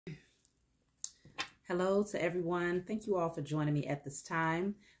Hello to everyone. Thank you all for joining me at this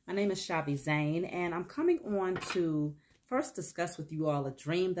time. My name is Shavi Zane, and I'm coming on to first discuss with you all a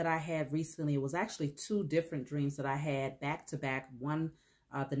dream that I had recently. It was actually two different dreams that I had back to back, one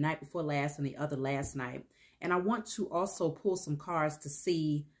the night before last and the other last night. And I want to also pull some cards to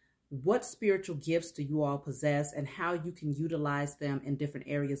see what spiritual gifts do you all possess and how you can utilize them in different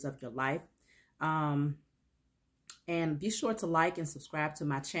areas of your life. And be sure to like and subscribe to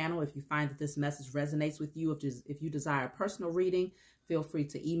my channel if you find that this message resonates with you. If you desire a personal reading, feel free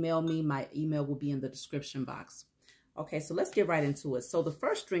to email me. My email will be in the description box. Okay, so let's get right into it. So the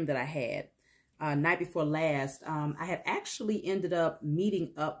first dream that I had night before last, I had actually ended up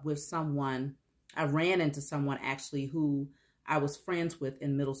meeting up with someone. I ran into someone actually who I was friends with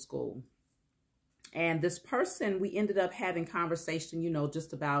in middle school. And this person, we ended up having conversation,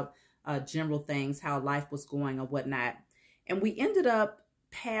 just about general things, how life was going or whatnot. And we ended up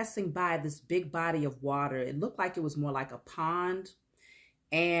passing by this big body of water. It looked like it was more like a pond.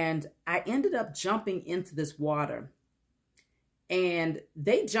 And I ended up jumping into this water. And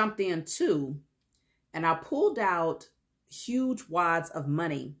they jumped in too. And I pulled out huge wads of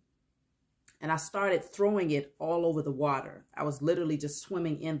money. And I started throwing it all over the water. I was literally just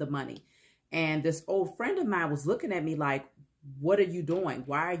swimming in the money. And this old friend of mine was looking at me like, what are you doing?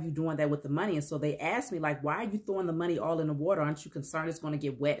 Why are you doing that with the money? And so they asked me, like, why are you throwing the money all in the water? Aren't you concerned it's going to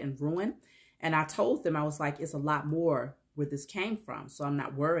get wet and ruined? And I told them, I was like, it's a lot more where this came from, so I'm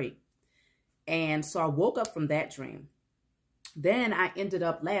not worried. And so I woke up from that dream. Then I ended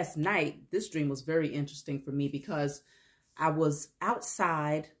up last night, this dream was very interesting for me because I was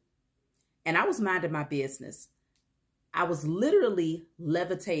outside and I was minding my business. I was literally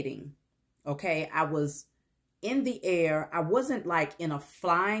levitating, okay? I was in the air. I wasn't like in a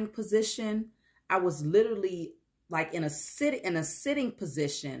flying position. I was literally like in a sitting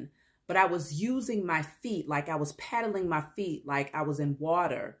position, but I was using my feet, like I was paddling my feet like I was in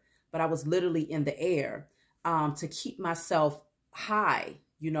water, but I was literally in the air to keep myself high,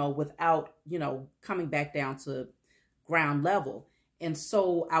 without, coming back down to ground level. And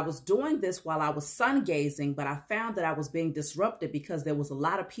so I was doing this while I was sun gazing, but I found that I was being disrupted because there was a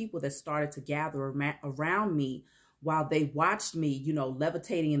lot of people that started to gather around me while they watched me,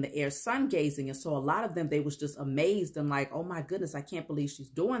 levitating in the air, sun gazing. And so a lot of them, they was just amazed and like, oh my goodness, I can't believe she's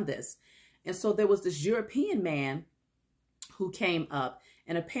doing this. And so there was this European man who came up,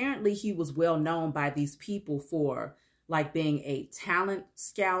 and apparently he was well known by these people for like being a talent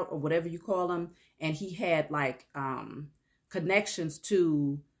scout or whatever you call them. And he had like, connections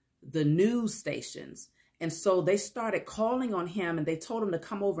to the news stations. And so they started calling on him and they told him to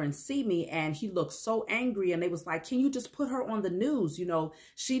come over and see me. And he looked so angry. And they was like, can you just put her on the news?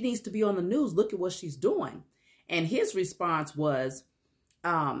 She needs to be on the news. Look at what she's doing. And his response was,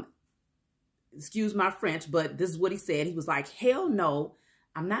 excuse my French, but this is what he said. He was like, hell no,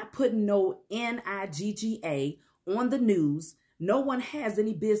 I'm not putting no NIGGA on the news. No one has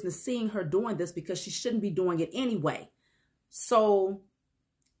any business seeing her doing this because she shouldn't be doing it anyway. So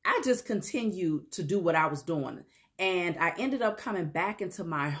I just continued to do what I was doing. And I ended up coming back into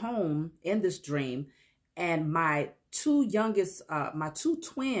my home in this dream. And my two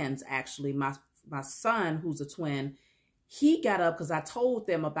twins, actually, my son, who's a twin, he got up because I told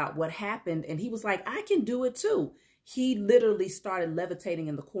them about what happened. And he was like, I can do it too. He literally started levitating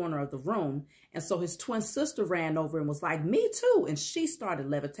in the corner of the room. And so his twin sister ran over and was like, me too. And she started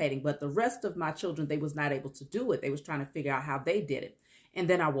levitating. But the rest of my children, they was not able to do it. They was trying to figure out how they did it. And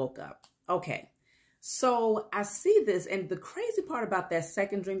then I woke up. Okay. So I see this. And the crazy part about that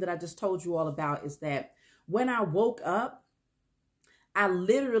second dream that I just told you all about is that when I woke up, I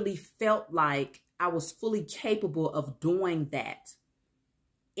literally felt like I was fully capable of doing that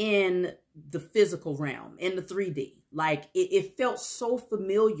in the physical realm, in the 3D. Like it felt so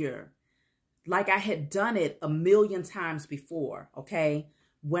familiar, like I had done it a million times before. Okay.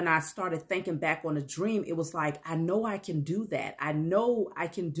 When I started thinking back on the dream, it was like, I know I can do that. I know I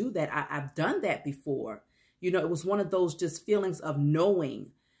can do that. I've done that before. It was one of those just feelings of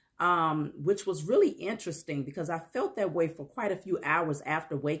knowing, which was really interesting because I felt that way for quite a few hours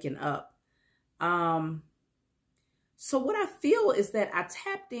after waking up. So what I feel is that I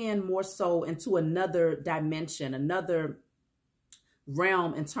tapped in more so into another dimension, another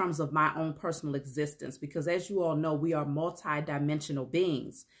realm in terms of my own personal existence. Because as you all know, we are multi-dimensional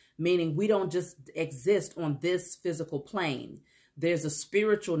beings, meaning we don't just exist on this physical plane. There's a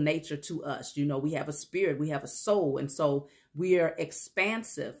spiritual nature to us. We have a spirit, we have a soul. And so we are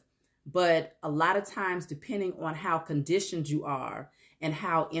expansive. But a lot of times, depending on how conditioned you are and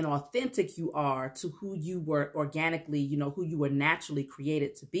how inauthentic you are to who you were organically, you know, who you were naturally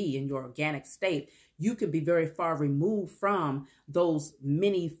created to be in your organic state, you can be very far removed from those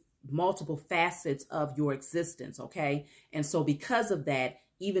multiple facets of your existence. Okay. And so because of that,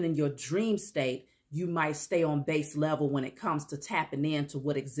 even in your dream state, you might stay on base level when it comes to tapping into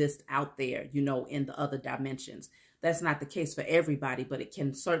what exists out there, you know, in the other dimensions. That's not the case for everybody, but it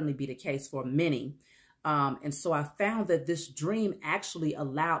can certainly be the case for many. And so I found that this dream actually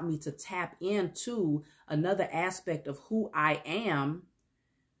allowed me to tap into another aspect of who I am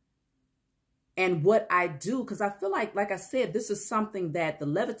and what I do. Because I feel like I said, this is something that the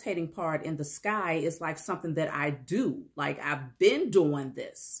levitating part in the sky is like something that I do. Like I've been doing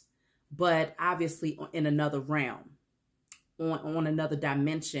this, but obviously in another realm, on another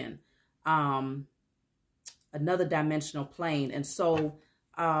dimension, another dimensional plane. And so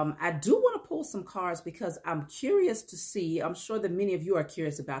I do want to pull some cards because I'm curious to see, I'm sure that many of you are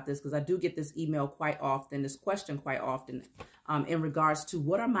curious about this because I do get this email quite often, this question quite often in regards to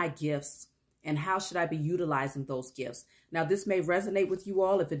what are my gifts and how should I be utilizing those gifts? Now, this may resonate with you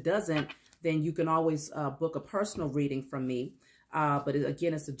all. If it doesn't, then you can always book a personal reading from me. But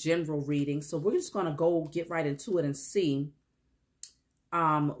again, it's a general reading. So we're just going to get right into it and see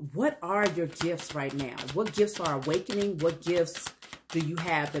what are your gifts right now? What gifts are awakening? What gifts do you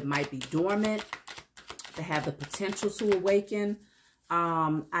have that might be dormant, that have the potential to awaken?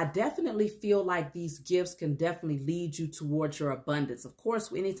 I definitely feel like these gifts can definitely lead you towards your abundance. Of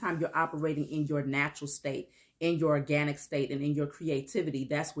course, anytime you're operating in your natural state, in your organic state, and in your creativity,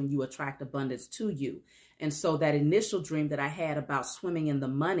 that's when you attract abundance to you. And so that initial dream that I had about swimming in the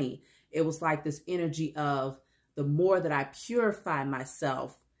money, it was like this energy of the more that I purify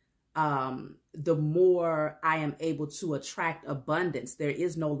myself, the more I am able to attract abundance. There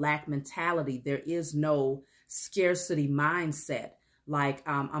is no lack mentality. There is no scarcity mindset. Like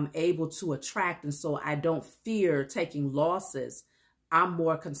I'm able to attract. And so I don't fear taking losses. I'm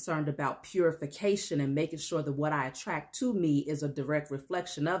more concerned about purification and making sure that what I attract to me is a direct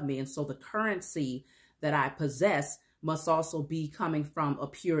reflection of me. And so the currency that I possess must also be coming from a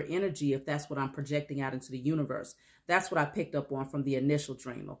pure energy if that's what I'm projecting out into the universe. That's what I picked up on from the initial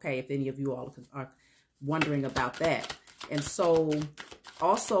dream, okay, if any of you all are wondering about that. And so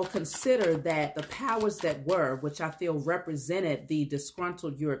also consider that the powers that were, which I feel represented the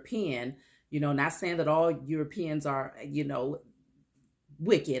disgruntled European, you know, not saying that all Europeans are, you know,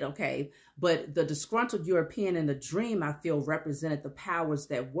 wicked, okay, but the disgruntled European in the dream, I feel represented the powers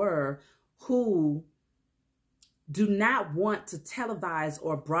that were who do not want to televise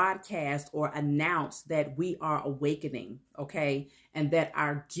or broadcast or announce that we are awakening, okay, and that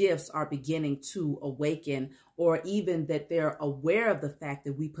our gifts are beginning to awaken, or even that they're aware of the fact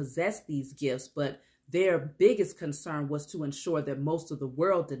that we possess these gifts, but their biggest concern was to ensure that most of the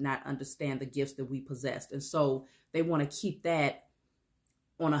world did not understand the gifts that we possessed. And so they want to keep that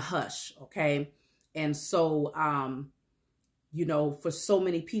on a hush, okay? And so, you know, for so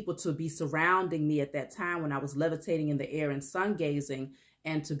many people to be surrounding me at that time when I was levitating in the air and sun gazing,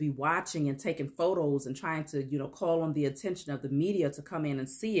 and to be watching and taking photos and trying to, you know, call on the attention of the media to come in and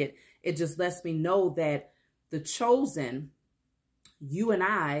see it, it just lets me know that the chosen, you and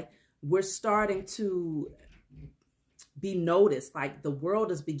I, we're starting to be noticed. Like the world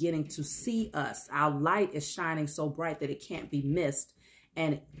is beginning to see us. Our light is shining so bright that it can't be missed.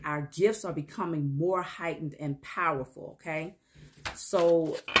 And our gifts are becoming more heightened and powerful, okay?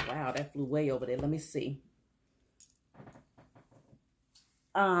 So, wow, that flew way over there. Let me see.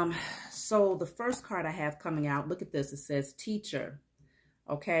 So the first card I have coming out, look at this. It says teacher,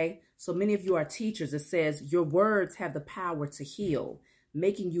 okay? So many of you are teachers. It says your words have the power to heal,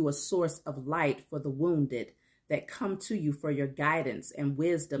 making you a source of light for the wounded that come to you for your guidance and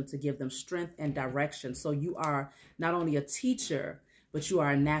wisdom to give them strength and direction. So you are not only a teacher, but you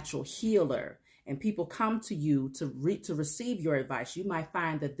are a natural healer, and people come to you to receive your advice. You might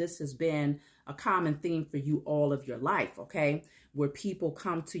find that this has been a common theme for you all of your life, okay? Where people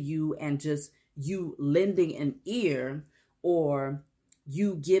come to you and just you lending an ear, or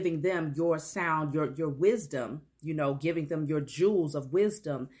you giving them your sound, your wisdom, you know, giving them your jewels of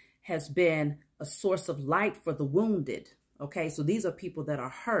wisdom has been a source of light for the wounded, okay? So these are people that are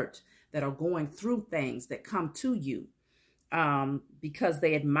hurt, that are going through things, that come to you. Because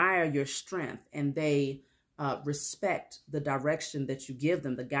they admire your strength and they respect the direction that you give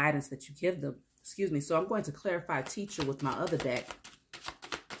them, the guidance that you give them. Excuse me. So I'm going to clarify teacher with my other deck.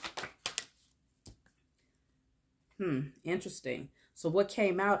 Interesting. So what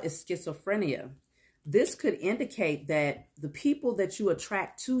came out is schizophrenia. This could indicate that the people that you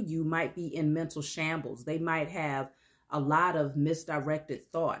attract to you might be in mental shambles. They might have a lot of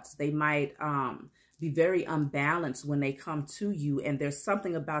misdirected thoughts. They might be very unbalanced when they come to you, and there's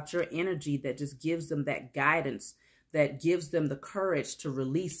something about your energy that just gives them that guidance, that gives them the courage to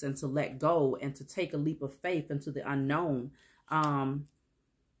release and to let go and to take a leap of faith into the unknown. I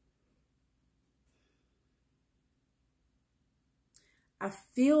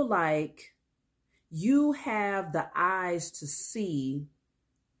feel like you have the eyes to see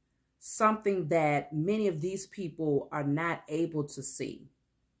something that many of these people are not able to see.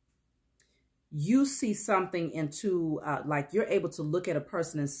 You see something into, like you're able to look at a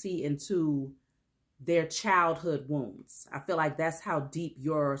person and see into their childhood wounds. I feel like that's how deep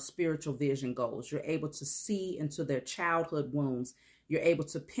your spiritual vision goes. You're able to see into their childhood wounds. You're able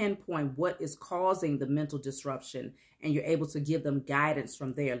to pinpoint what is causing the mental disruption, and you're able to give them guidance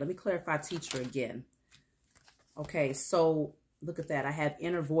from there. Let me clarify teacher again. Okay, so look at that. I have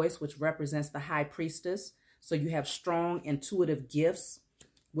inner voice, which represents the high priestess. So you have strong intuitive gifts,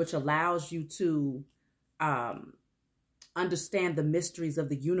 which allows you to understand the mysteries of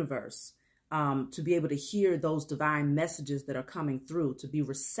the universe, to be able to hear those divine messages that are coming through, to be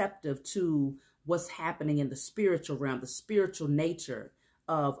receptive to what's happening in the spiritual realm, the spiritual nature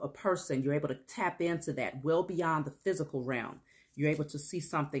of a person. You're able to tap into that well beyond the physical realm. You're able to see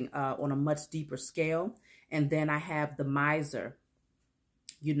something on a much deeper scale. And then I have the miser.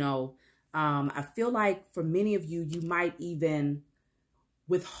 You know, I feel like for many of you, you might even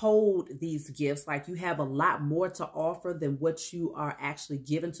withhold these gifts. Like you have a lot more to offer than what you are actually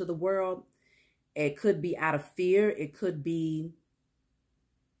given to the world. It could be out of fear. It could be,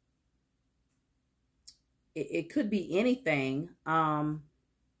 it could be anything.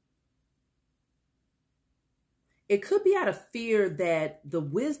 It could be out of fear that the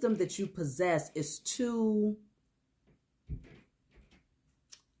wisdom that you possess is too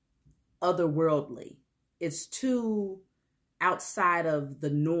otherworldly. It's too outside of the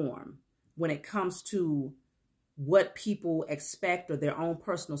norm when it comes to what people expect or their own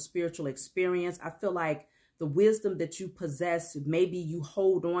personal spiritual experience. I feel like the wisdom that you possess, maybe you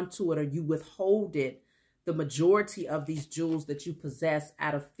hold on to it or you withhold it, the majority of these jewels that you possess,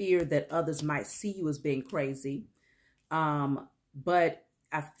 out of fear that others might see you as being crazy. But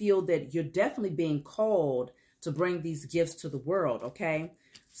I feel that you're definitely being called to bring these gifts to the world, okay?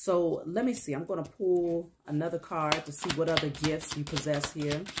 So let me see. I'm going to pull another card to see what other gifts you possess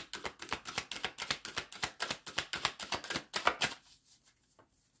here.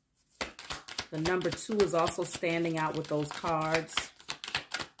 The number 2 is also standing out with those cards.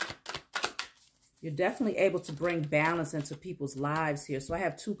 You're definitely able to bring balance into people's lives here. So I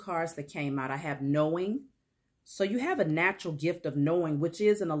have 2 cards that came out. I have knowing. So you have a natural gift of knowing, which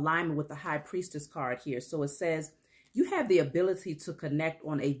is in alignment with the High Priestess card here. So it says you have the ability to connect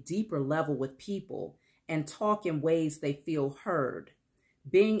on a deeper level with people and talk in ways they feel heard.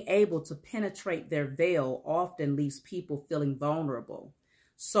 Being able to penetrate their veil often leaves people feeling vulnerable.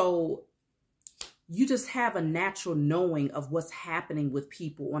 So you just have a natural knowing of what's happening with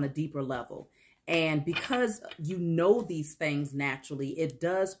people on a deeper level. And because you know these things naturally, it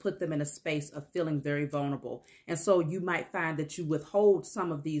does put them in a space of feeling very vulnerable. And so you might find that you withhold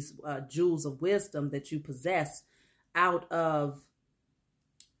some of these jewels of wisdom that you possess out of,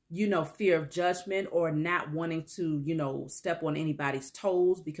 you know, fear of judgment or not wanting to, you know, step on anybody's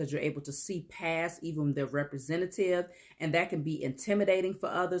toes, because you're able to see past even their representative. And that can be intimidating for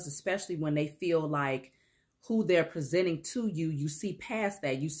others, especially when they feel like who they're presenting to you, you see past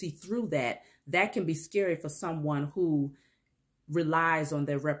that, you see through that. That can be scary for someone who relies on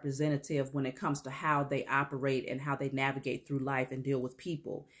their representative when it comes to how they operate and how they navigate through life and deal with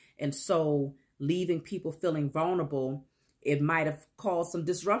people. And so leaving people feeling vulnerable, it might have caused some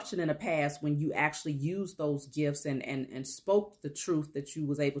disruption in the past when you actually used those gifts and spoke the truth that you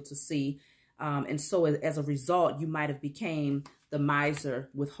was able to see. And so as a result, you might have became the miser,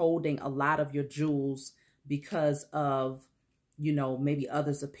 withholding a lot of your jewels because of, you know, maybe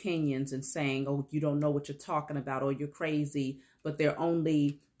others' opinions and saying, oh, you don't know what you're talking about, or you're crazy, but they're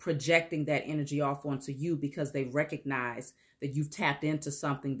only projecting that energy off onto you because they recognize that you've tapped into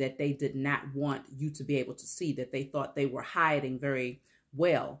something that they did not want you to be able to see, that they thought they were hiding very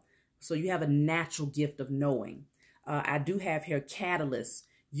well. So you have a natural gift of knowing. I do have here catalyst.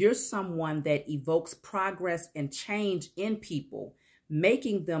 You're someone that evokes progress and change in people,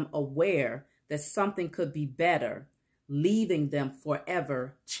 making them aware that something could be better, leaving them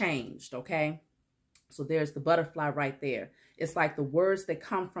forever changed, okay? So there's the butterfly right there. It's like the words that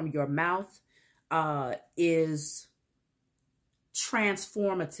come from your mouth is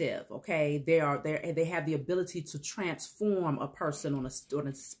transformative, okay? They have the ability to transform a person on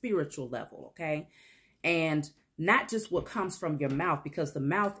a spiritual level, okay? And not just what comes from your mouth, because the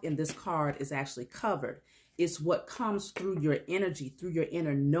mouth in this card is actually covered. It's what comes through your energy, through your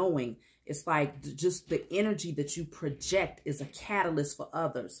inner knowing. It's like just the energy that you project is a catalyst for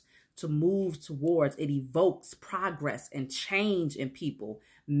others to move towards. It evokes progress and change in people,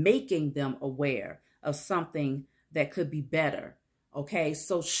 making them aware of something that could be better. Okay,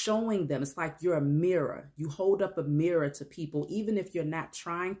 so showing them, it's like you're a mirror. You hold up a mirror to people, even if you're not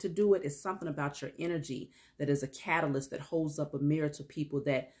trying to do it. It's something about your energy that is a catalyst that holds up a mirror to people,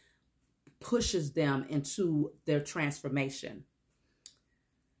 that pushes them into their transformation.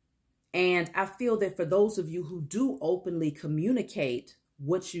 And I feel that for those of you who do openly communicate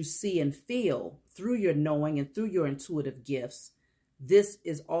what you see and feel through your knowing and through your intuitive gifts, this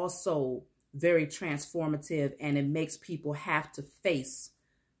is also very transformative, and it makes people have to face,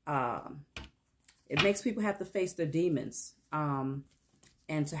 their demons,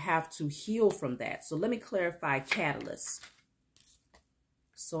 and to have to heal from that. So let me clarify catalyst.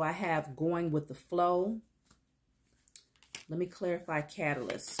 So I have going with the flow. Let me clarify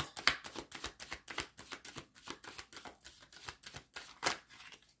catalyst.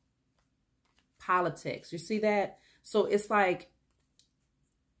 Politics. You see that? So it's like,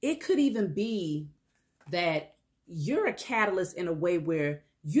 it could even be that you're a catalyst in a way where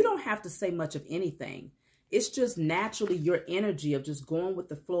you don't have to say much of anything. It's just naturally your energy of just going with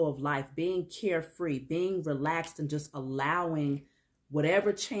the flow of life, being carefree, being relaxed, and just allowing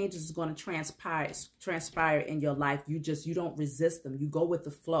whatever changes is going to transpire in your life. You don't resist them. You go with the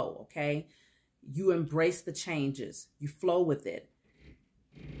flow, okay? You embrace the changes. You flow with it.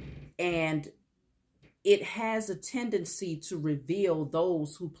 And it has a tendency to reveal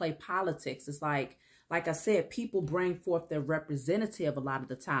those who play politics. It's like I said, people bring forth their representative a lot of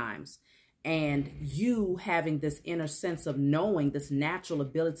the times. And you having this inner sense of knowing, this natural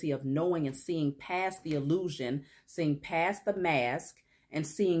ability of knowing and seeing past the illusion, seeing past the mask, and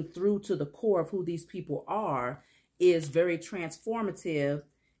seeing through to the core of who these people are, is very transformative,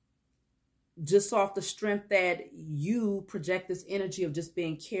 just off the strength that you project this energy of just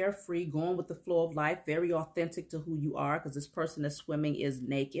being carefree, going with the flow of life, very authentic to who you are, because this person that's swimming is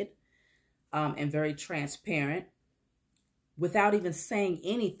naked, and very transparent. Without even saying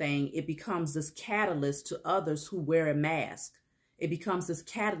anything, it becomes this catalyst to others who wear a mask. It becomes this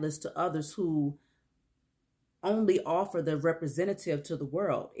catalyst to others who only offer their representative to the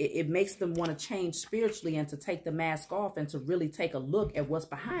world. It makes them want to change spiritually and to take the mask off and to really take a look at what's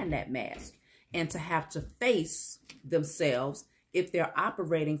behind that mask, and to have to face themselves if they're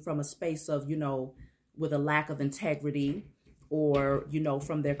operating from a space of, with a lack of integrity, or,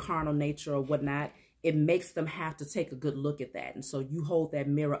 from their carnal nature or whatnot. It makes them have to take a good look at that. And so you hold that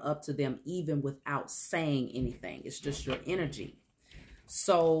mirror up to them even without saying anything. It's just your energy.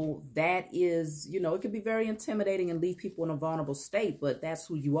 So that is, it can be very intimidating and leave people in a vulnerable state, but that's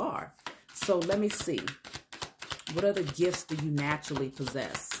who you are. So let me see. What other gifts do you naturally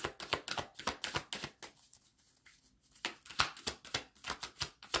possess?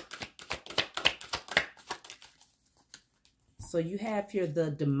 So you have here the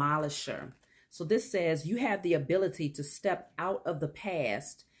Demolisher. So this says you have the ability to step out of the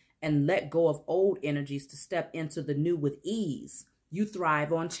past and let go of old energies to step into the new with ease. You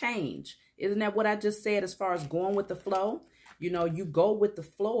thrive on change. Isn't that what I just said as far as going with the flow? You go with the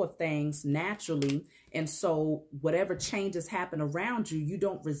flow of things naturally. And so whatever changes happen around you, you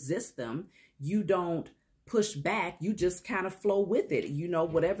don't resist them. You don't push back. You just kind of flow with it.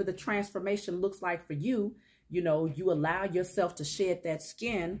 Whatever the transformation looks like for you, you allow yourself to shed that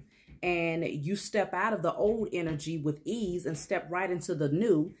skin, and you step out of the old energy with ease and step right into the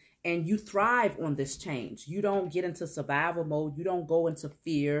new, and you thrive on this change. You don't get into survival mode. You don't go into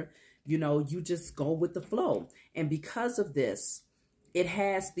fear. You just go with the flow. And because of this, it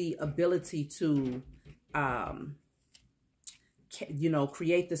has the ability to,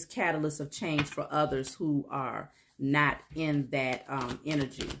 create this catalyst of change for others who are not in that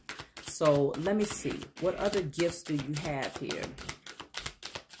energy. So let me see. What other gifts do you have here?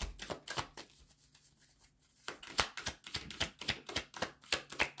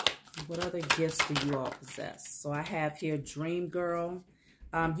 What other gifts do you all possess? So I have here Dream Girl.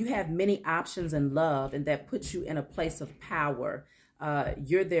 You have many options in love, and that puts you in a place of power.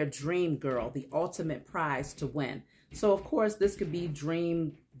 You're their dream girl, the ultimate prize to win. So, of course, this could be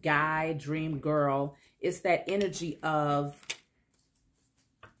dream guy, dream girl. It's that energy of,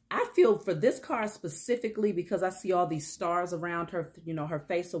 I feel for this card specifically, because I see all these stars around her, her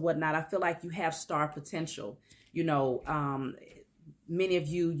face or whatnot, I feel like you have star potential. Many of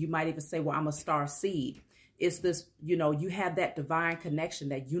you might even say, well, I'm a star seed. It's this, you have that divine connection,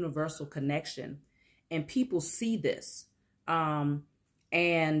 that universal connection. and people see this. And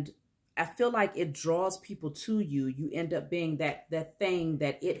I feel like it draws people to you. You end up being that thing,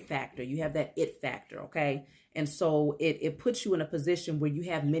 that it factor. You have that it factor, okay? And so it puts you in a position where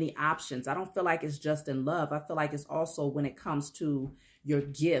you have many options. I don't feel like it's just in love. I feel like it's also when it comes to your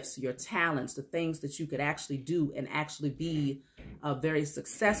gifts, your talents, the things that you could actually do and actually be very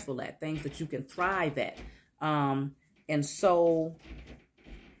successful at, things that you can thrive at. And so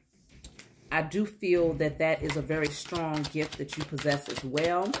I do feel that that is a very strong gift that you possess as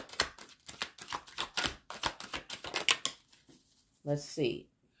well. Let's see.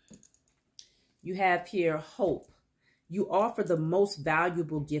 You have here hope. You offer the most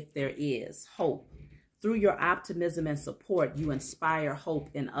valuable gift there is, hope. Through your optimism and support, you inspire hope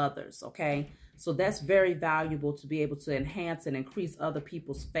in others, okay? So that's very valuable to be able to enhance and increase other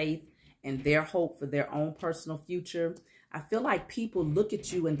people's faith and their hope for their own personal future. I feel like people look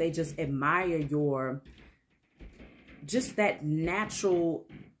at you and they just admire your, just that natural,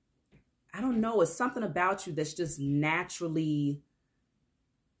 I don't know, it's something about you that's just naturally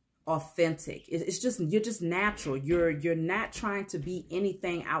authentic. It's just, you're just natural. You're not trying to be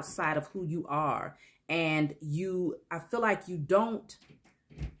anything outside of who you are. And I feel like you don't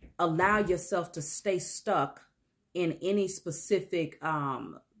allow yourself to stay stuck in any specific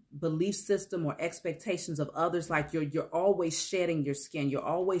belief system or expectations of others. Like you're always shedding your skin. You're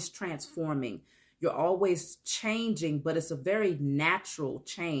always transforming. You're always changing, but it's a very natural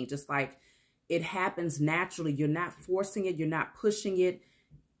change. It's like it happens naturally. You're not forcing it. You're not pushing it.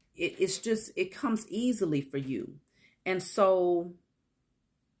 It's just, it comes easily for you. And so,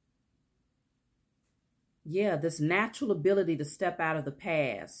 yeah, this natural ability to step out of the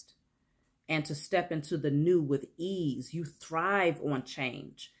past and to step into the new with ease. You thrive on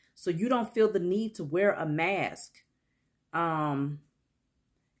change. So you don't feel the need to wear a mask. And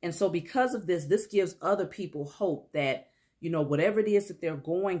so because of this, this gives other people hope that, you know, whatever it is that they're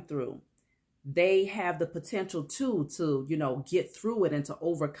going through, they have the potential to, you know, get through it and to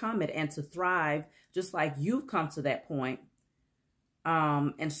overcome it and to thrive, just like you've come to that point.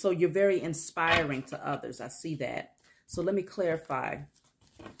 And so you're very inspiring to others. I see that. So let me clarify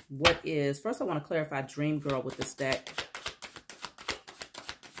what is, first I want to clarify Dream Girl with this deck.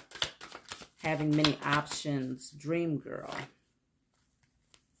 Having many options, Dream Girl.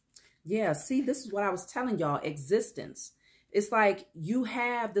 Yeah, see, this is what I was telling y'all, existence. It's like you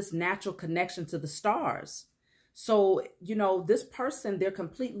have this natural connection to the stars. So, you know, this person, they're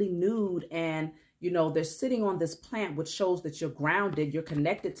completely nude and, you know, they're sitting on this plant, which shows that you're grounded, you're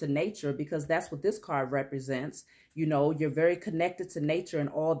connected to nature, because that's what this card represents. You know, you're very connected to nature and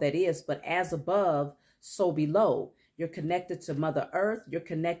all that is, but as above, so below. You're connected to Mother Earth, you're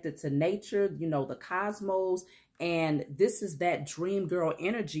connected to nature, you know, the cosmos. And this is that Dream Girl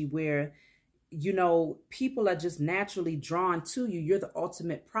energy where, you know, people are just naturally drawn to you. You're the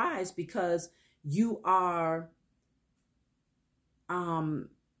ultimate prize because you are,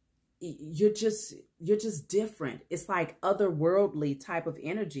 you're just different. It's like otherworldly type of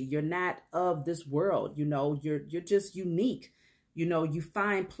energy. You're not of this world, you know, you're just unique. You know, you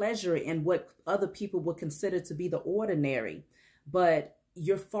find pleasure in what other people would consider to be the ordinary, but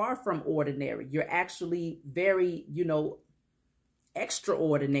you're far from ordinary. You're actually very, you know,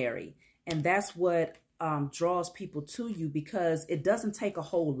 extraordinary. And that's what draws people to you, because it doesn't take a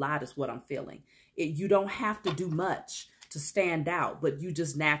whole lot is what I'm feeling. You don't have to do much to stand out, but you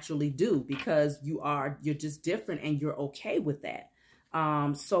just naturally do, because you're just different and you're okay with that.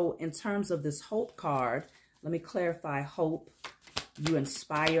 So in terms of this hope card, let me clarify hope. You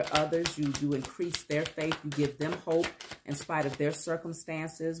inspire others. You increase their faith. You give them hope in spite of their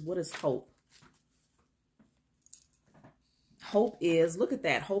circumstances. What is hope? Hope is, look at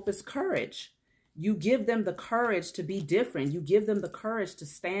that. Hope is courage. You give them the courage to be different. You give them the courage to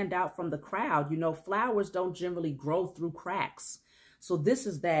stand out from the crowd. You know, flowers don't generally grow through cracks. So this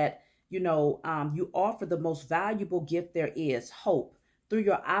is that, you know, you offer the most valuable gift there is, hope. Through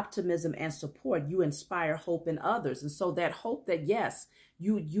your optimism and support, you inspire hope in others. And so that hope that, yes,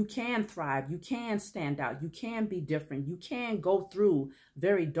 you can thrive, you can stand out, you can be different, you can go through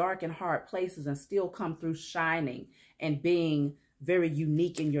very dark and hard places and still come through shining and being very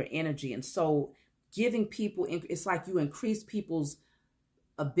unique in your energy. And so giving people, it's like you increase people's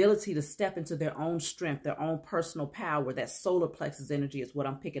ability to step into their own strength, their own personal power. That solar plexus energy is what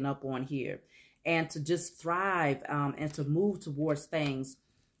I'm picking up on here. And to just thrive and to move towards things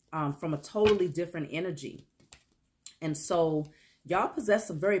from a totally different energy. And so y'all possess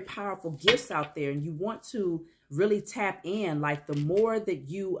some very powerful gifts out there, and you want to really tap in. Like the more that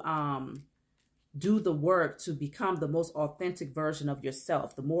you do the work to become the most authentic version of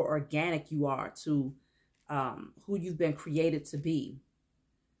yourself, the more organic you are to who you've been created to be.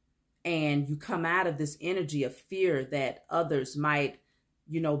 And you come out of this energy of fear that others might,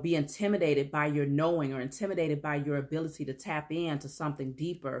 be intimidated by your knowing or intimidated by your ability to tap into something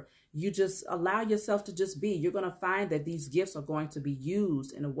deeper. You just allow yourself to just be. You're going to find that these gifts are going to be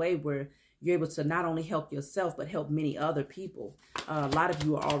used in a way where you're able to not only help yourself, but help many other people. A lot of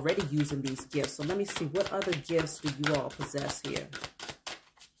you are already using these gifts. So let me see, what other gifts do you all possess here?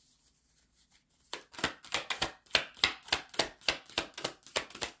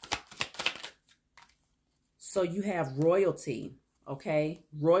 So you have royalty, okay?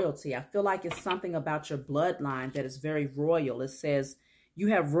 Royalty. I feel like it's something about your bloodline that is very royal. It says you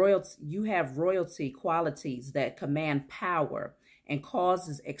have royalty qualities that command power and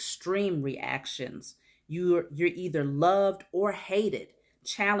causes extreme reactions. You're either loved or hated,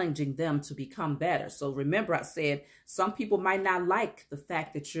 challenging them to become better. So remember, I said some people might not like the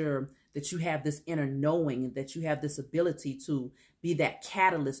fact that you have this inner knowing, that you have this ability to be that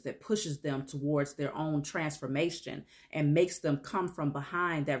catalyst that pushes them towards their own transformation and makes them come from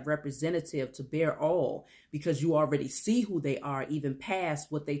behind that representative to bear all, because you already see who they are, even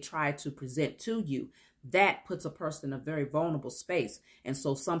past what they try to present to you. That puts a person in a very vulnerable space. And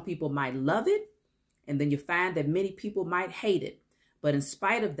so some people might love it, and then you find that many people might hate it. But in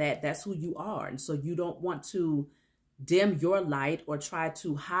spite of that, that's who you are. And so you don't want to dim your light or try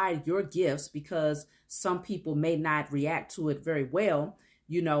to hide your gifts because some people may not react to it very well,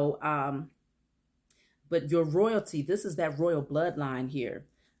 but your royalty, this is that royal bloodline here.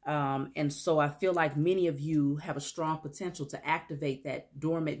 And so I feel like many of you have a strong potential to activate that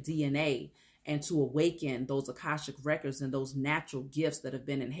dormant DNA and to awaken those Akashic records and those natural gifts that have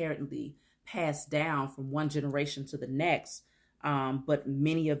been inherently passed down from one generation to the next. But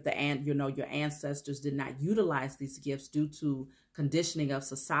many of your ancestors did not utilize these gifts due to conditioning of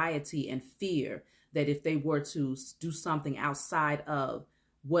society and fear that if they were to do something outside of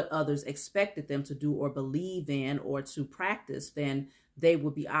what others expected them to do or believe in or to practice, then they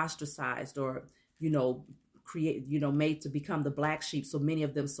would be ostracized or, made to become the black sheep. So many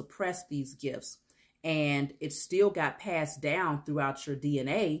of them suppressed these gifts, and it still got passed down throughout your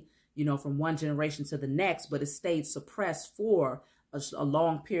DNA, from one generation to the next, but it stayed suppressed for a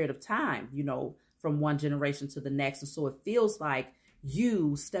long period of time, from one generation to the next. And so it feels like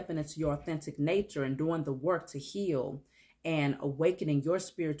you stepping into your authentic nature and doing the work to heal and awakening your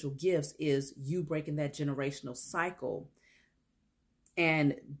spiritual gifts is you breaking that generational cycle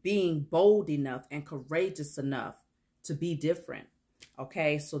and being bold enough and courageous enough to be different.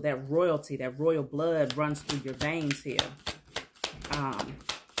 Okay, so that royalty, that royal blood runs through your veins here.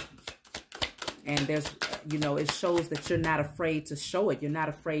 And there's, it shows that you're not afraid to show it. You're not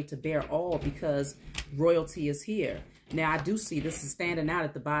afraid to bear all because royalty is here. Now, I do see this is standing out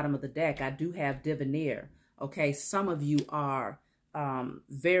at the bottom of the deck. I do have Divineer. Okay, some of you are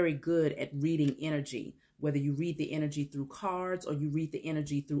very good at reading energy, whether you read the energy through cards or you read the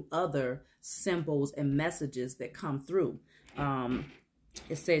energy through other symbols and messages that come through.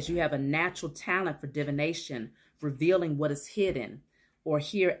 It says you have a natural talent for divination, revealing what is hidden, or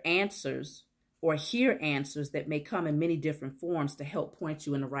hear answers that may come in many different forms to help point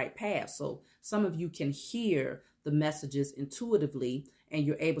you in the right path. So some of you can hear the messages intuitively and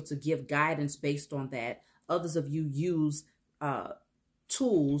you're able to give guidance based on that. Others of you use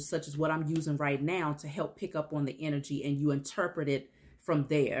tools such as what I'm using right now to help pick up on the energy and you interpret it from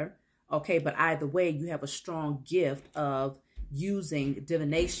there. Okay, but either way, you have a strong gift of using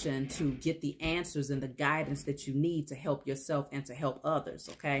divination to get the answers and the guidance that you need to help yourself and to help others.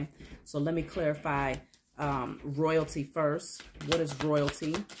 Okay, so let me clarify royalty first. What is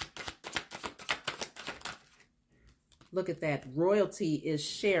royalty? Look at that. Royalty is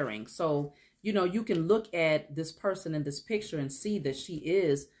sharing. So, you can look at this person in this picture and see that she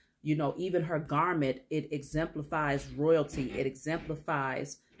is, even her garment, it exemplifies royalty. It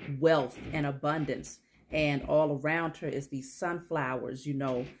exemplifies wealth and abundance. And all around her is these sunflowers,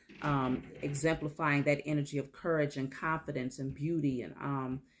 exemplifying that energy of courage and confidence and beauty.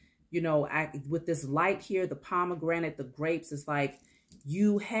 And, with this light here, the pomegranate, the grapes, is like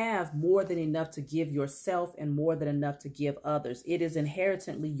you have more than enough to give yourself and more than enough to give others. It is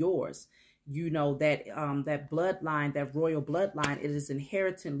inherently yours. That bloodline, that royal bloodline, it is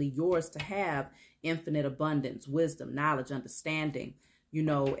inherently yours to have infinite abundance, wisdom, knowledge, understanding,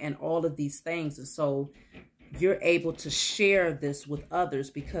 and all of these things. And so you're able to share this with others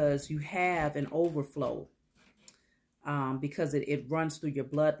because you have an overflow, because it runs through your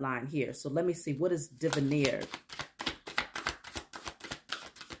bloodline here. So let me see, what is Divineer?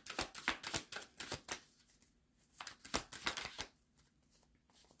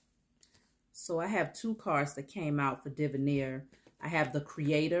 So I have two cards that came out for Divineer. I have the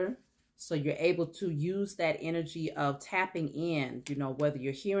Creator. So you're able to use that energy of tapping in, you know, whether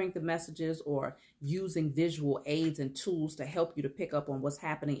you're hearing the messages or using visual aids and tools to help you to pick up on what's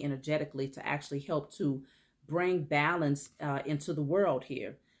happening energetically to actually help to bring balance into the world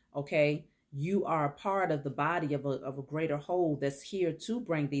here. Okay. You are a part of the body of a greater whole that's here to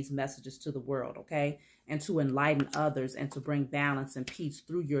bring these messages to the world, okay? And to enlighten others and to bring balance and peace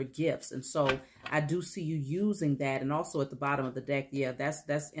through your gifts. And so I do see you using that. And also at the bottom of the deck, yeah,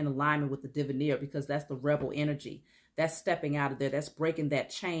 that's in alignment with the Divineer, because that's the rebel energy. That's stepping out of there. That's breaking that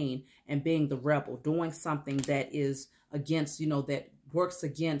chain and being the rebel, doing something that is against, you know, that works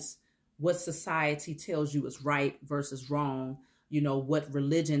against what society tells you is right versus wrong. You know, what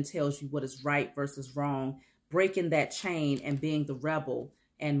religion tells you what is right versus wrong, breaking that chain and being the rebel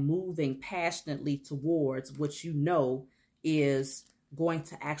and moving passionately towards what you know is going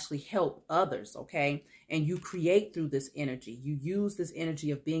to actually help others, okay? And you create through this energy. You use this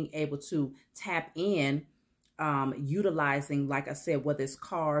energy of being able to tap in, utilizing, like I said, whether it's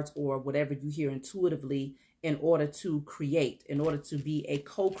cards or whatever you hear intuitively, in order to create, in order to be a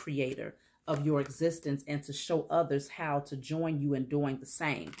co-creator of your existence and to show others how to join you in doing the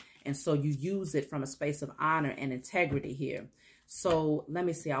same. And so you use it from a space of honor and integrity here. So let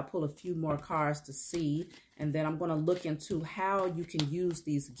me see, I'll pull a few more cards to see, and then I'm going to look into how you can use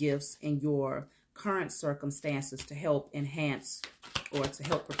these gifts in your current circumstances to help enhance or to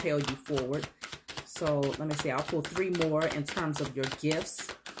help propel you forward. So let me see, I'll pull 3 more in terms of your gifts.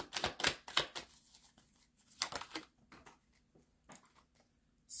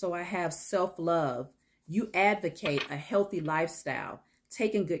 So I have self-love. You advocate a healthy lifestyle,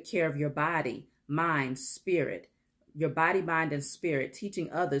 taking good care of your body, mind, spirit, your body, mind, and spirit, teaching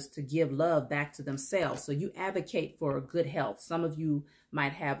others to give love back to themselves. So you advocate for good health. Some of you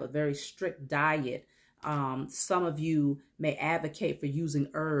might have a very strict diet. Some of you may advocate for using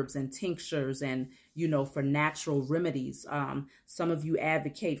herbs and tinctures and, you know, for natural remedies. Some of you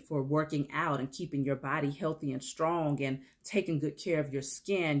advocate for working out and keeping your body healthy and strong and taking good care of your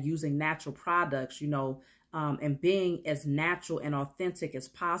skin using natural products, you know, and being as natural and authentic as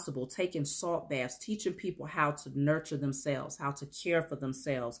possible, taking salt baths, teaching people how to nurture themselves, how to care for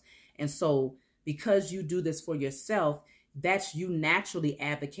themselves. And so because you do this for yourself, that's you naturally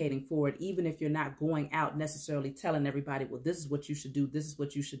advocating for it, even if you're not going out necessarily telling everybody, well, this is what you should do. This is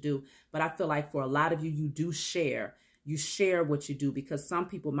what you should do. But I feel like for a lot of you, you do share. You share what you do, because some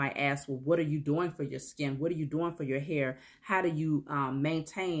people might ask, well, what are you doing for your skin? What are you doing for your hair? How do you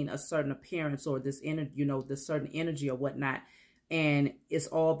maintain a certain appearance or this energy, you know, this certain energy or whatnot? And it's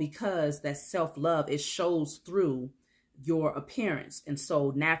all because that self-love, it shows through your appearance. And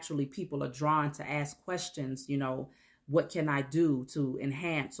so naturally people are drawn to ask questions, you know, what can I do to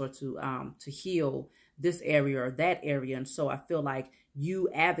enhance or to heal this area or that area? And so I feel like you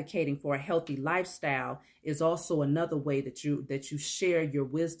advocating for a healthy lifestyle is also another way that you share your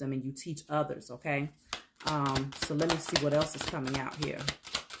wisdom and you teach others. Okay. So let me see what else is coming out here.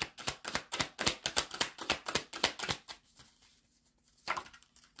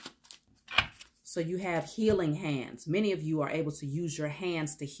 So you have healing hands. Many of you are able to use your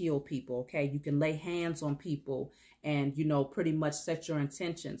hands to heal people, okay? You can lay hands on people and, you know, pretty much set your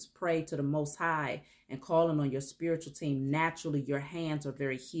intentions, pray to the Most High and calling on your spiritual team. Naturally, your hands are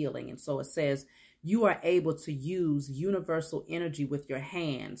very healing. And so it says you are able to use universal energy with your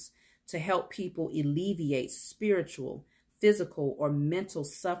hands to help people alleviate spiritual, physical, or mental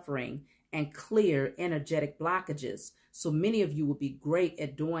suffering and clear energetic blockages. So many of you will be great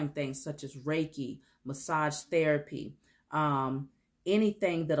at doing things such as Reiki, massage therapy,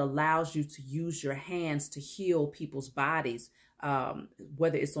 anything that allows you to use your hands to heal people's bodies,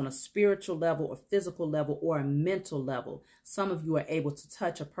 whether it's on a spiritual level or physical level or a mental level. Some of you are able to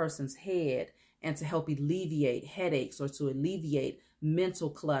touch a person's head and to help alleviate headaches or to alleviate mental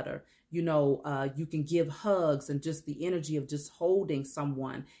clutter. You know, you can give hugs, and just the energy of just holding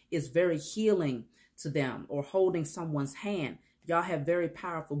someone is very healing to them, or holding someone's hand. Y'all have very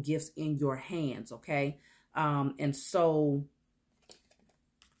powerful gifts in your hands, okay? And so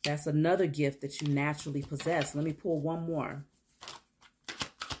that's another gift that you naturally possess. Let me pull one more.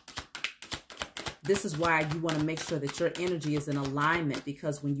 This is why you want to make sure that your energy is in alignment,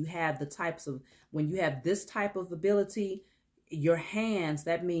 because when you have when you have this type of ability, your hands,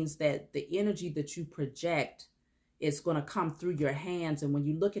 that means that the energy that you project is going to come through your hands. And when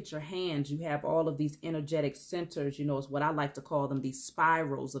you look at your hands, you have all of these energetic centers, you know, is what I like to call them, these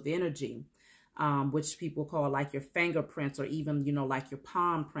spirals of energy, which people call like your fingerprints, or even, you know, like your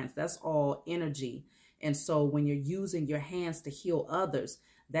palm prints. That's all energy. And so when you're using your hands to heal others,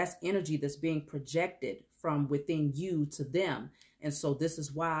 that's energy that's being projected from within you to them. And so this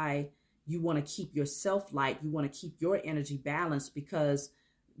is why you want to keep yourself light. You want to keep your energy balanced, because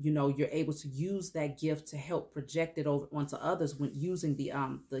you're able to use that gift to help project it over onto others when using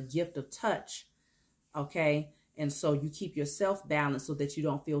the gift of touch. Okay. And so you keep yourself balanced so that you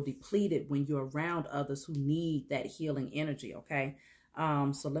don't feel depleted when you're around others who need that healing energy. Okay.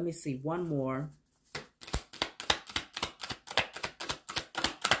 So let me see one more.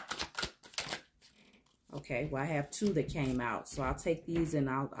 Okay, well, I have two that came out, so I'll take these and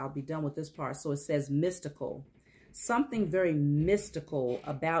I'll be done with this part. So it says mystical. Something very mystical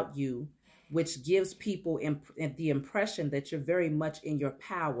about you, which gives people the impression that you're very much in your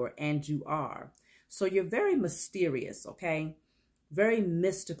power, and you are. So you're very mysterious, okay? Very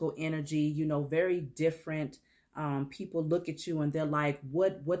mystical energy, very different. People look at you and they're like,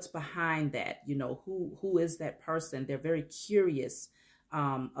 what's behind that? Who is that person? They're very curious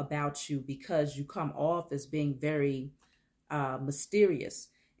about you, because you come off as being very mysterious.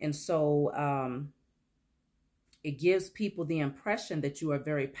 And so it gives people the impression that you are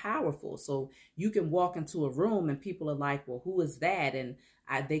very powerful. So you can walk into a room and people are like, well, who is that? And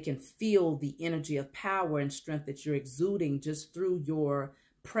they can feel the energy of power and strength that you're exuding just through your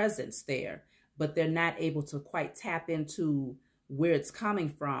presence there. But they're not able to quite tap into where it's coming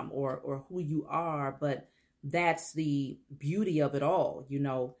from or who you are. But that's the beauty of it all,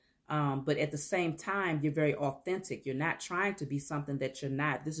 but at the same time, you're very authentic. You're not trying to be something that you're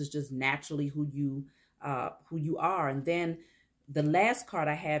not. This is just naturally who you are. And then the last card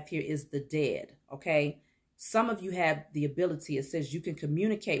I have here is the dead. Okay. Some of you have the ability, it says you can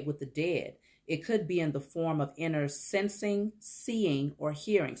communicate with the dead. It could be in the form of inner sensing, seeing, or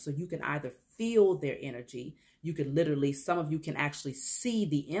hearing. So you can either feel their energy. You can literally, some of you can actually see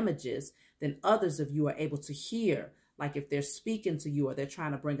the images. Then others of you are able to hear, like if they're speaking to you or they're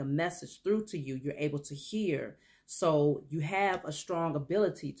trying to bring a message through to you, you're able to hear. So you have a strong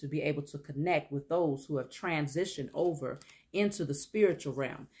ability to be able to connect with those who have transitioned over into the spiritual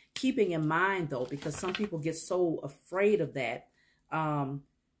realm. Keeping in mind, though, because some people get so afraid of that,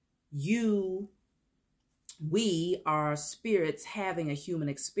 we are spirits having a human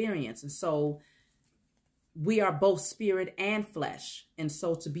experience. And so we are both spirit and flesh. And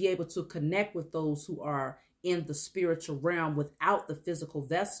so to be able to connect with those who are in the spiritual realm without the physical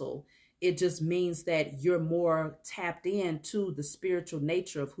vessel, it just means that you're more tapped into the spiritual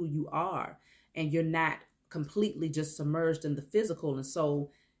nature of who you are, and you're not completely just submerged in the physical. And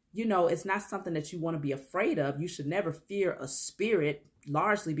so, it's not something that you want to be afraid of. You should never fear a spirit,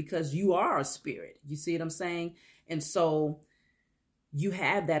 largely because you are a spirit. You see what I'm saying? And so you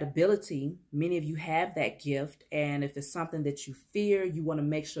have that ability. Many of you have that gift. And if it's something that you fear, you want to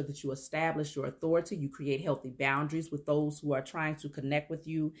make sure that you establish your authority. You create healthy boundaries with those who are trying to connect with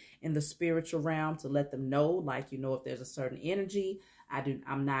you in the spiritual realm, to let them know, like, if there's a certain energy,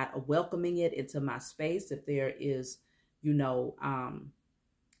 I'm not welcoming it into my space. If there is,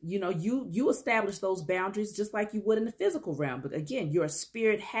 you establish those boundaries just like you would in the physical realm. But again, you're a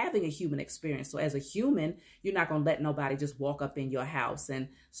spirit having a human experience. So as a human, you're not going to let nobody just walk up in your house and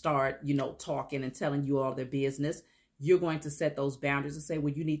start, talking and telling you all their business. You're going to set those boundaries and say,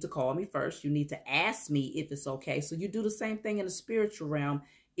 well, you need to call me first. You need to ask me if it's okay. So you do the same thing in the spiritual realm.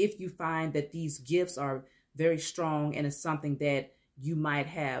 If you find that these gifts are very strong and it's something that you might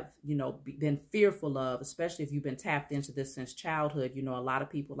have, been fearful of, especially if you've been tapped into this since childhood. A lot of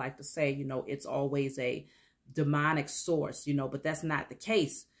people like to say, it's always a demonic source, but that's not the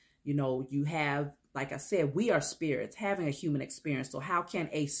case. You have, like I said, we are spirits having a human experience. So how can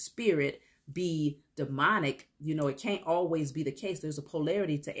a spirit be demonic? It can't always be the case. There's a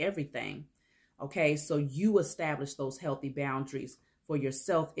polarity to everything. Okay, so you establish those healthy boundaries for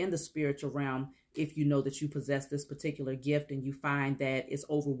yourself in the spiritual realm. If you know that you possess this particular gift and you find that it's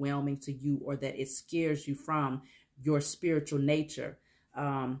overwhelming to you, or that it scares you from your spiritual nature.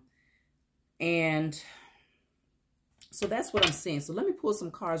 And so that's what I'm seeing. So let me pull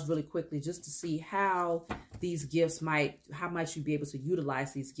some cards really quickly just to see how these gifts how might you be able to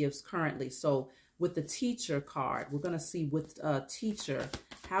utilize these gifts currently. So with the teacher card, we're going to see with teacher,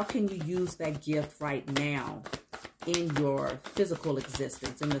 how can you use that gift right now in your physical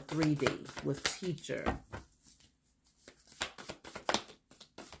existence, in the 3D with teacher?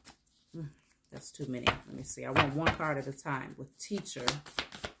 That's too many. Let me see. I want one card at a time with teacher.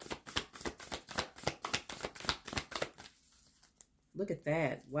 Look at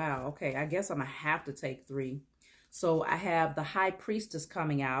that. Wow. Okay. I guess I'm going to have to take 3. So I have the High Priestess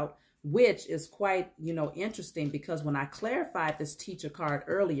coming out, which is quite, interesting, because when I clarified this teacher card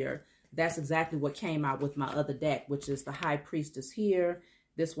earlier, that's exactly what came out with my other deck, which is the High Priestess here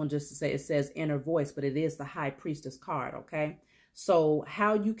This one just to say, it says inner voice, but it is the high priestess card, okay? So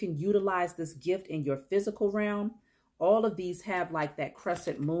how you can utilize this gift in your physical realm, all of these have like that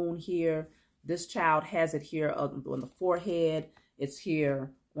crescent moon here. This child has it here on the forehead. It's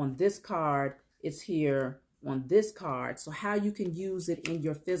here on this card. It's here on this card. So how you can use it in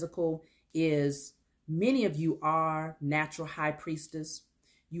your physical is, many of you are natural high priestess.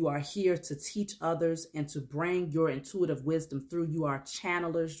 You are here to teach others and to bring your intuitive wisdom through. You are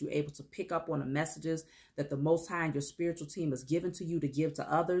channelers. You're able to pick up on the messages that the Most High and your spiritual team has given to you to give to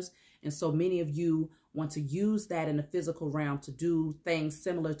others. And so many of you want to use that in the physical realm to do things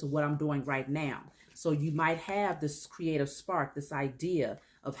similar to what I'm doing right now. So you might have this creative spark, this idea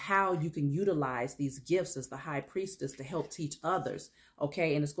of how you can utilize these gifts as the high priestess to help teach others,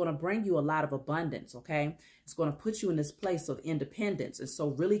 okay? And it's going to bring you a lot of abundance, okay? It's going to put you in this place of independence. And so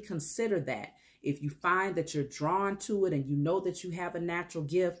really consider that. If you find that you're drawn to it and you know that you have a natural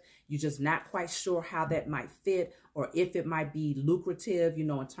gift, you're just not quite sure how that might fit or if it might be lucrative, you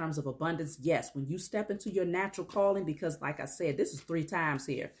know, in terms of abundance. Yes, when you step into your natural calling, because like I said, this is 3 times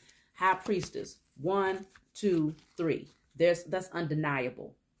here. High priestess, 1, 2, 3. That's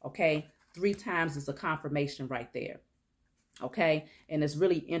undeniable, okay? 3 times is a confirmation right there, okay? And it's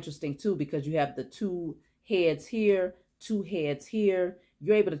really interesting too, because you have the 2 heads here, 2 heads here.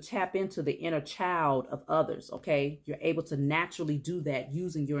 You're able to tap into the inner child of others, okay? You're able to naturally do that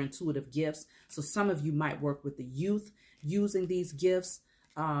using your intuitive gifts. So some of you might work with the youth using these gifts,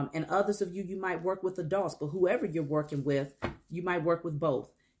 and others of you, you might work with adults, but whoever you're working with, you might work with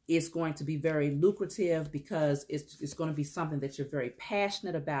both. It's going to be very lucrative because it's going to be something that you're very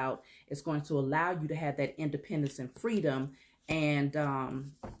passionate about. It's going to allow you to have that independence and freedom. And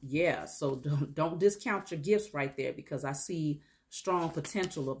yeah, so don't discount your gifts right there, because I see strong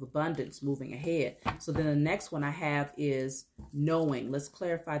potential of abundance moving ahead. So then the next one I have is knowing. Let's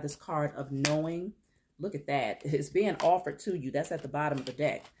clarify this card of knowing. Look at that. It's being offered to you. That's at the bottom of the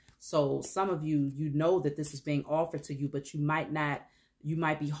deck. So some of you, you know that this is being offered to you, but you might not. You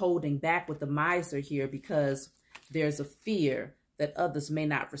might be holding back with the miser here because there's a fear that others may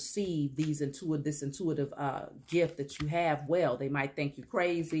not receive this intuitive gift that you have well. They might think you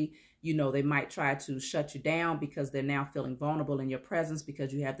crazy. You know, they might try to shut you down because they're now feeling vulnerable in your presence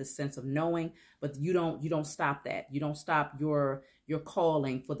because you have this sense of knowing. But you don't stop that. You don't stop your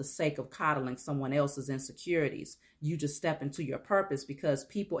calling for the sake of coddling someone else's insecurities. You just step into your purpose because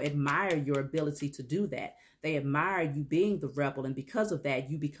people admire your ability to do that. They admire you being the rebel, and because of that,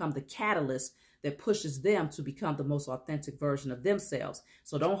 you become the catalyst that pushes them to become the most authentic version of themselves.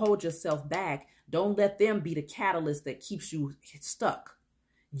 So don't hold yourself back. Don't let them be the catalyst that keeps you stuck.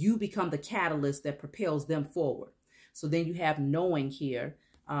 You become the catalyst that propels them forward. So then you have knowing here,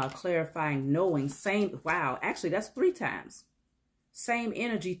 clarifying knowing. Same, wow, actually that's 3 times. Same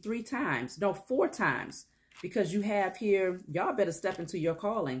energy 3 times. No, 4 times. Because you have here, y'all better step into your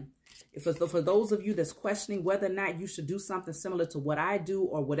calling. For those of you that's questioning whether or not you should do something similar to what I do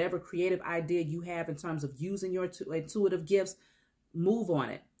or whatever creative idea you have in terms of using your intuitive gifts, move on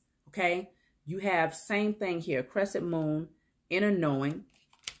it, okay? You have same thing here, crescent moon, inner knowing.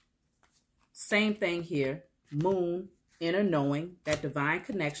 Same thing here, moon, inner knowing, that divine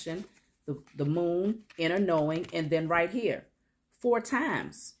connection, the moon, inner knowing, and then right here, 4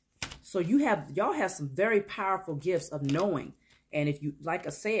 times. So y'all have some very powerful gifts of knowing. And if you, like I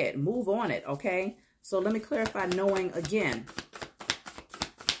said, move on it, okay? So let me clarify knowing again.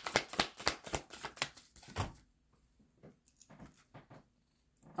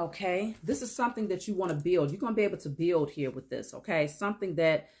 Okay, this is something that you want to build. You're going to be able to build here with this, okay? Something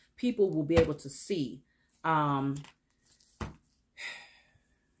that people will be able to see. Some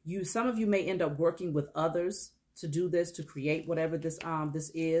of you may end up working with others to do this, to create whatever this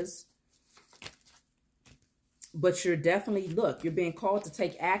is. But you're definitely, look, you're being called to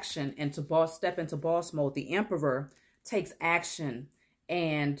take action and to step into boss mode. The Emperor takes action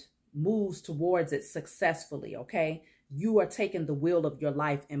and moves towards it successfully, okay? You are taking the wheel of your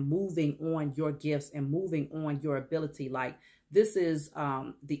life and moving on your gifts and moving on your ability. Like this is,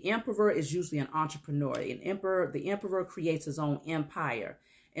 the Emperor is usually an entrepreneur. The Emperor creates his own empire.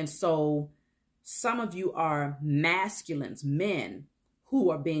 And so some of you are masculines, men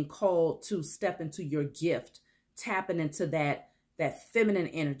who are being called to step into your gift, tapping into that feminine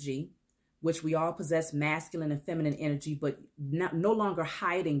energy, which we all possess, masculine and feminine energy, but no longer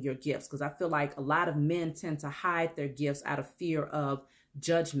hiding your gifts. Because I feel like a lot of men tend to hide their gifts out of fear of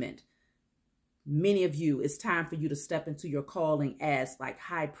judgment. Many of you, it's time for you to step into your calling as like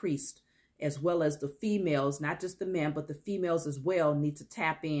high priest, as well as the females, not just the men, but the females as well need to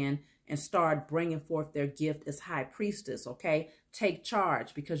tap in and start bringing forth their gift as high priestess, okay? Take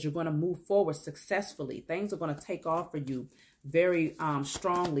charge, because you're going to move forward successfully. Things are going to take off for you very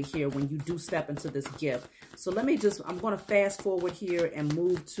strongly here when you do step into this gift. So I'm going to fast forward here and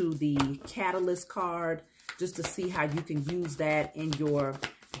move to the Catalyst card just to see how you can use that in your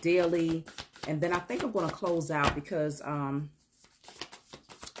daily. And then I think I'm going to close out because I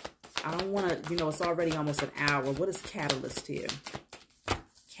don't want to, it's already almost an hour. What is Catalyst here?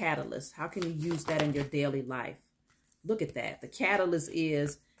 Catalyst. How can you use that in your daily life? Look at that. The catalyst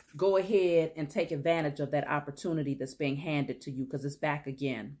is go ahead and take advantage of that opportunity that's being handed to you, because it's back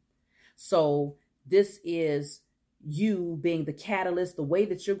again. So this is you being the catalyst, the way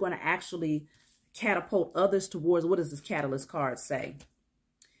that you're going to actually catapult others towards, what does this catalyst card say?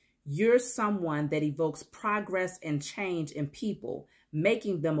 You're someone that evokes progress and change in people,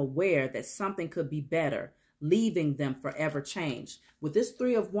 making them aware that something could be better, leaving them forever changed. With this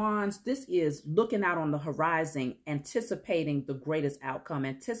Three of Wands, this is looking out on the horizon, anticipating the greatest outcome,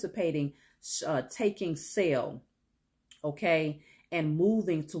 anticipating taking sail, okay, and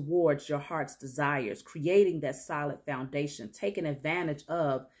moving towards your heart's desires, creating that solid foundation, taking advantage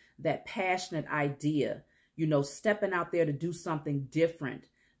of that passionate idea, stepping out there to do something different,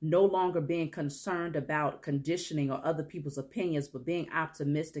 no longer being concerned about conditioning or other people's opinions, but being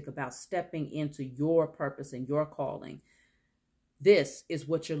optimistic about stepping into your purpose and your calling. This is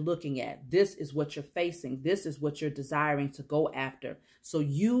what you're looking at. This is what you're facing. This is what you're desiring to go after. So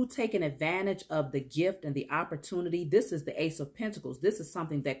you taking advantage of the gift and the opportunity. This is the Ace of Pentacles. This is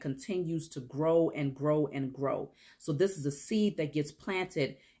something that continues to grow and grow and grow. So this is a seed that gets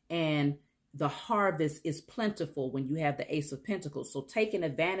planted, and the harvest is plentiful when you have the Ace of Pentacles. So taking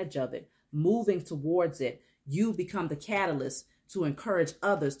advantage of it, moving towards it, you become the catalyst to encourage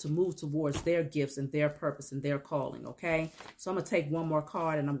others to move towards their gifts and their purpose and their calling, okay? So I'm going to take one more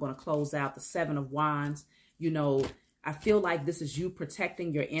card and I'm going to close out the Seven of Wands. I feel like this is you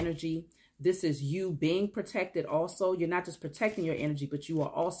protecting your energy. This is you being protected also. You're not just protecting your energy, but you are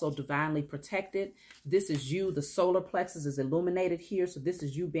also divinely protected. This is you. The solar plexus is illuminated here. So this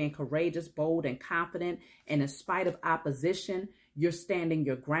is you being courageous, bold, and confident. And in spite of opposition, you're standing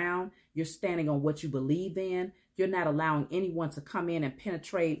your ground. You're standing on what you believe in. You're not allowing anyone to come in and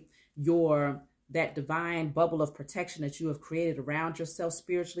penetrate that divine bubble of protection that you have created around yourself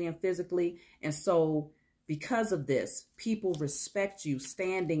spiritually and physically. And so because of this, people respect you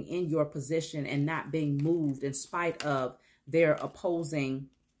standing in your position and not being moved in spite of their opposing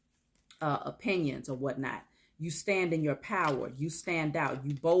opinions or whatnot. You stand in your power. You stand out.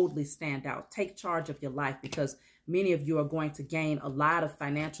 You boldly stand out. Take charge of your life, because many of you are going to gain a lot of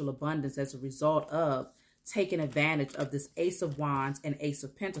financial abundance as a result of taking advantage of this Ace of Wands and Ace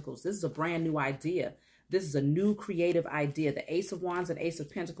of Pentacles. This is a brand new idea. This is a new creative idea. The Ace of Wands and Ace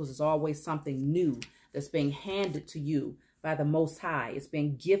of Pentacles is always something new that's being handed to you by the Most High. It's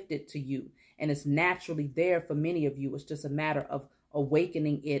being gifted to you, and it's naturally there for many of you. It's just a matter of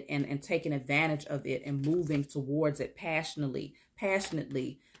awakening it and taking advantage of it and moving towards it passionately,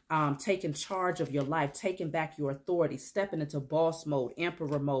 taking charge of your life, taking back your authority, stepping into boss mode,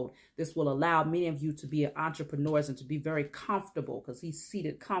 emperor mode. This will allow many of you to be entrepreneurs and to be very comfortable, because he's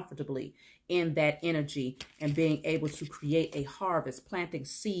seated comfortably in that energy and being able to create a harvest, planting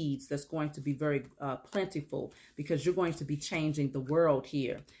seeds that's going to be very plentiful, because you're going to be changing the world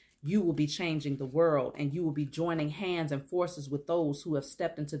here. You will be changing the world, and you will be joining hands and forces with those who have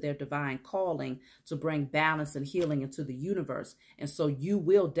stepped into their divine calling to bring balance and healing into the universe. And so you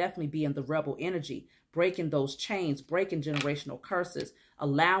will definitely be in the rebel energy, breaking those chains, breaking generational curses,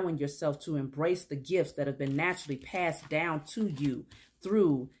 allowing yourself to embrace the gifts that have been naturally passed down to you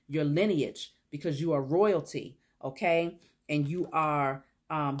through your lineage, because you are royalty, okay? And you are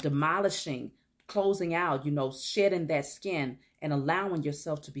demolishing, closing out, shedding that skin and allowing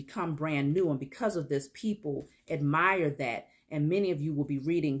yourself to become brand new. And because of this, people admire that. And many of you will be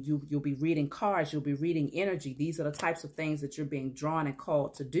reading, you'll be reading cards, you'll be reading energy. These are the types of things that you're being drawn and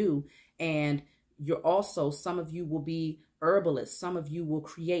called to do. And you're also, some of you will be herbalists. Some of you will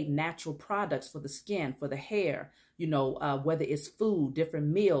create natural products for the skin, for the hair, whether it's food, different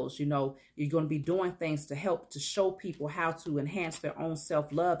meals, you're going to be doing things to help to show people how to enhance their own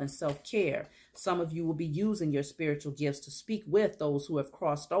self-love and self-care. Some of you will be using your spiritual gifts to speak with those who have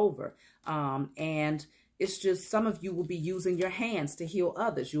crossed over. And it's just, some of you will be using your hands to heal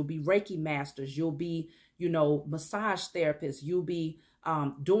others. You'll be Reiki masters. You'll be, massage therapists. You'll be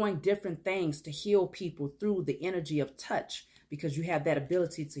doing different things to heal people through the energy of touch, because you have that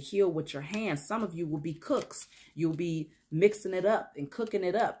ability to heal with your hands. Some of you will be cooks. You'll be mixing it up and cooking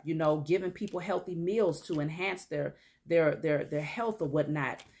it up, giving people healthy meals to enhance their health or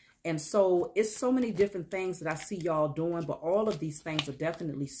whatnot. And so it's so many different things that I see y'all doing, but all of these things are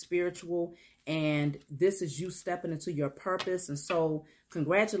definitely spiritual. And this is you stepping into your purpose. And so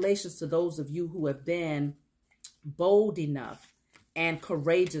congratulations to those of you who have been bold enough and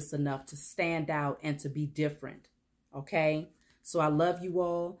courageous enough to stand out and to be different. Okay. So I love you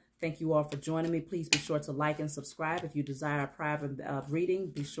all. Thank you all for joining me. Please be sure to like and subscribe. If you desire a private reading,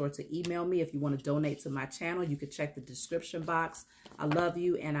 be sure to email me. If you want to donate to my channel, you can check the description box. I love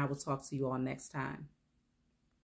you, and I will talk to you all next time.